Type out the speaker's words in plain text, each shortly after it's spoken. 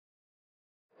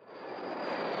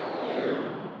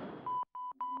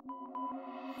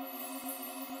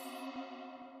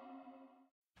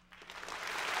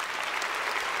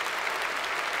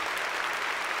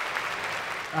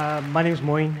My name is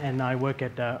Moin, and I work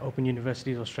at Open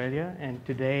Universities Australia. And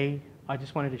today, I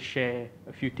just wanted to share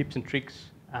a few tips and tricks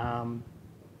that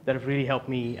have really helped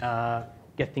me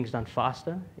get things done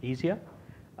faster, easier,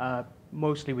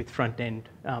 mostly with front-end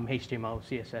HTML,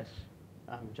 CSS,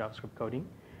 JavaScript coding.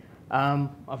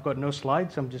 I've got no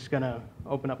slides. I'm just going to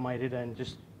open up my editor and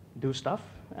just do stuff.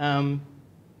 One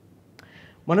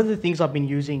of the things I've been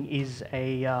using is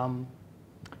a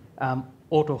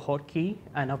auto hotkey,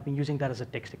 and I've been using that as a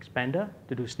text expander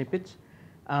to do snippets.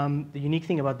 The unique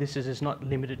thing about this is it's not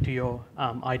limited to your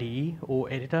IDE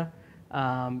or editor.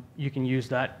 You can use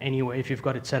that anyway if you've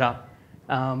got it set up.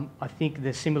 I think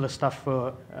there's similar stuff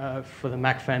for the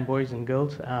Mac fanboys and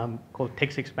girls called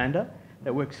text expander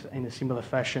that works in a similar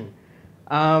fashion.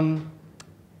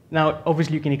 Now,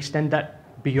 obviously, you can extend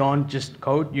that beyond just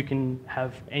code. You can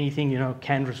have anything,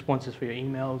 canned responses for your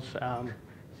emails,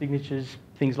 signatures,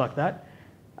 things like that.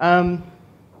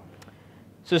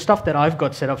 So stuff that I've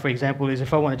got set up, for example, is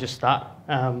if I want to just start,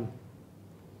 I've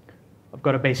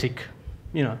got a basic,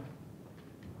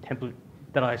 template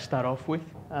that I start off with.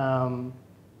 But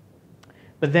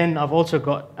then I've also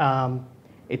got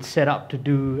it set up to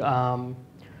do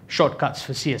shortcuts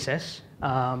for CSS.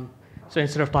 So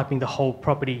instead of typing the whole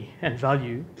property and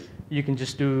value, you can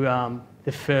just do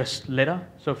the first letter.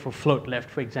 So for float left,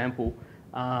 for example,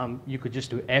 you could just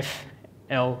do F,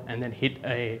 L, and then hit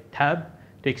a tab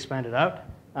to expand it out.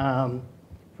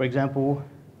 For example,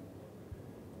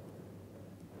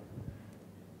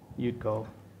 you'd go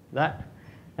that,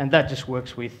 and that just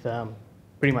works with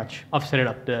pretty much, I've set it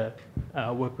up to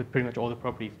work with pretty much all the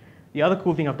properties. The other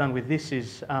cool thing I've done with this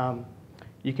is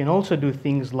you can also do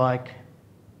things like,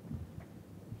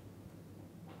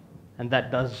 and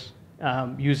that does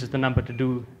uses the number to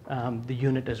do the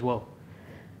unit as well.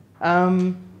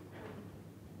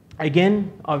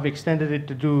 Again, I've extended it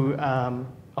to do a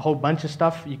whole bunch of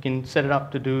stuff. You can set it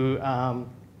up to do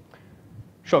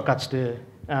shortcuts to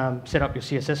set up your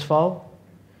CSS file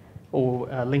or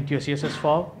link to your CSS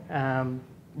file.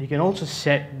 You can also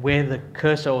set where the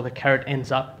cursor or the caret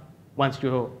ends up once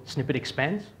your snippet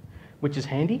expands, which is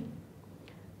handy.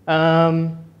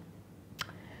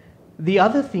 The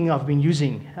other thing I've been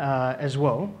using as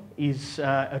well is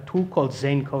a tool called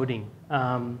Zen Coding.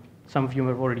 Some of you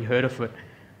have already heard of it.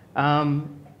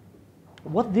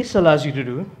 What this allows you to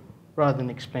do, rather than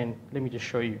explain, let me just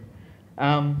show you.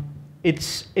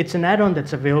 It's an add-on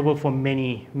that's available for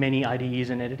many IDEs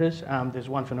and editors. There's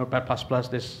one for Notepad++,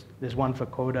 there's one for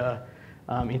Coda,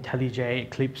 IntelliJ,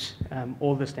 Eclipse,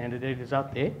 all the standard editors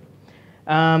out there.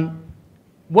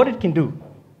 What it can do.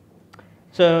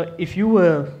 So if you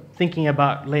were thinking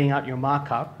about laying out your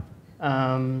markup,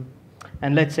 and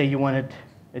let's say you wanted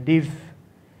a div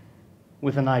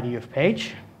with an ID of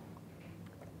page.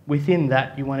 Within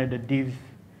that, you wanted a div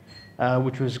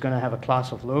which was going to have a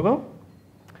class of logo.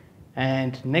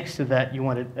 And next to that, you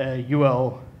wanted a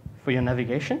UL for your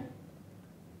navigation.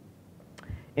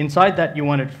 Inside that, you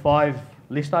wanted 5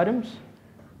 list items.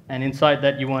 And inside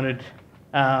that, you wanted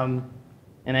an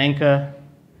anchor.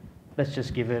 Let's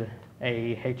just give it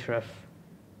a href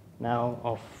now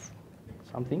of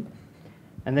something.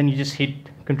 And then you just hit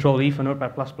Control-E for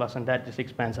Notepad++, and that just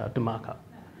expands out to markup,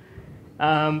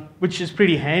 which is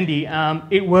pretty handy.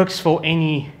 It works for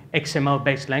any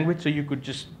XML-based language, so you could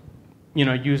just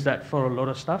use that for a lot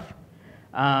of stuff.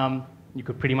 You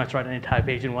could pretty much write an entire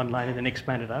page in one line and then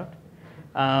expand it out.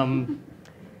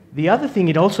 The other thing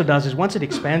it also does is once it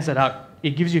expands that out,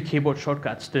 it gives you keyboard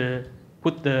shortcuts to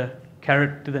put the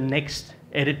caret to the next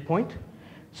edit point.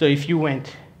 So if you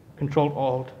went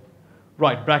Control-Alt,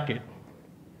 right bracket,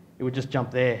 it would just jump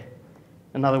there.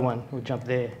 Another one would jump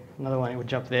there. Another one, it would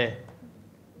jump there.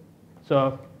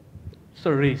 So it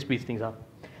really speeds things up.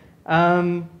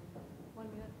 1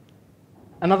 minute.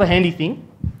 Another handy thing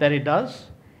that it does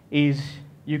is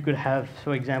you could have,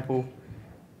 for example,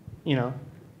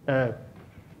 a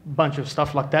bunch of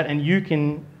stuff like that, and you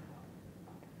can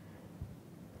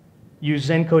use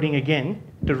Zen coding again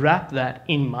to wrap that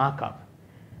in markup.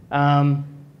 An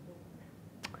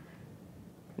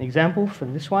example for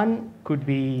this one could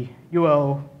be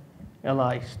UL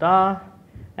li star,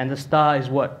 and the star is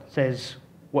what says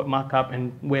what markup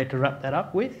and where to wrap that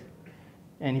up with.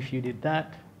 And if you did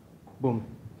that, boom.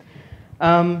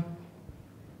 A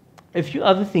few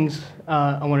other things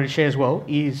I wanted to share as well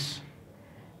is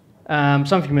some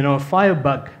of you may know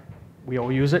Firebug. We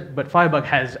all use it, but Firebug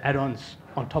has add-ons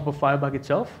on top of Firebug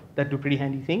itself that do pretty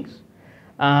handy things.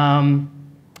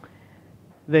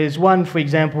 There's one, for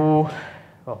example,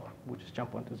 we'll just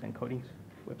jump onto Zen Coding's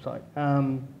website.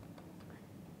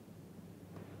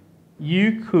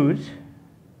 You could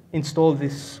install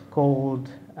this called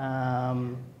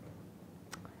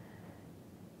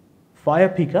Fire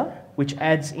Picker, which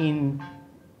adds in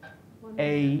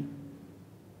a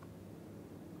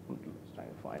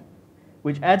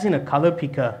color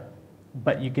picker,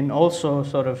 but you can also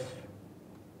sort of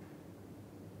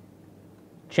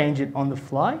change it on the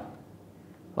fly,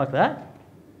 like that.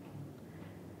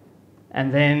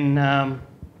 And then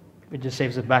it just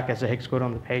saves it back as a hex code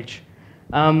on the page.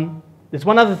 There's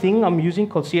one other thing I'm using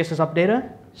called CSS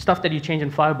Updater, stuff that you change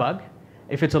in Firebug.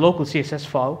 If it's a local CSS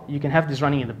file, you can have this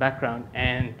running in the background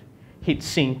and hit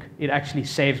sync. It actually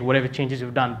saves whatever changes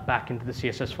you've done back into the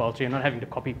CSS file, so you're not having to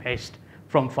copy paste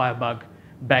from Firebug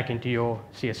back into your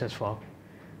CSS file.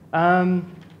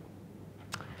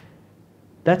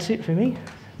 That's it for me.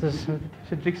 That's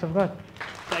the tricks I've got.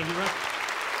 Thank you, Russ.